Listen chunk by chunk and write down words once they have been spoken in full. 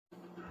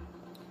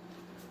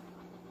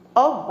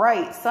All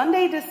right,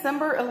 Sunday,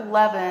 December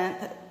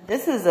 11th.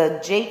 This is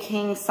a J.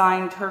 King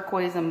signed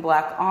turquoise and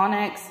black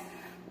onyx.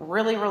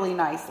 Really, really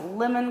nice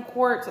lemon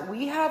quartz.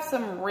 We have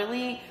some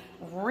really,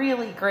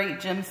 really great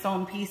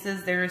gemstone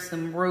pieces. There's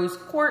some rose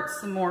quartz,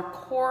 some more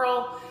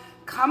coral.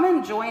 Come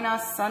and join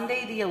us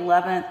Sunday the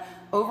 11th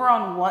over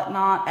on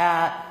Whatnot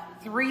at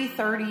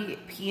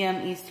 3:30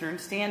 p.m. Eastern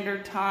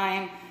Standard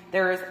Time.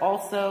 There is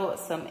also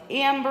some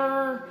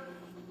amber,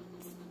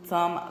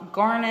 some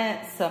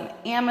garnet, some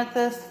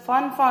amethyst,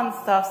 fun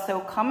stuff. So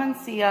come and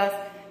see us.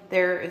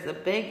 There is a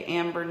big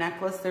amber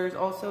necklace. There's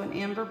also an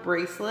amber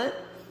bracelet.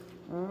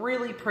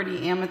 Really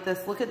pretty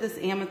amethyst. Look at this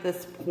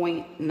amethyst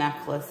point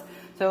necklace.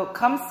 So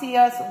come see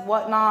us,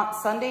 Whatnot,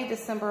 Sunday,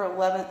 December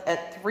 11th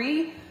at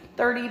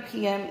 3:30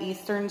 p.m.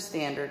 Eastern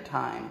Standard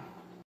Time.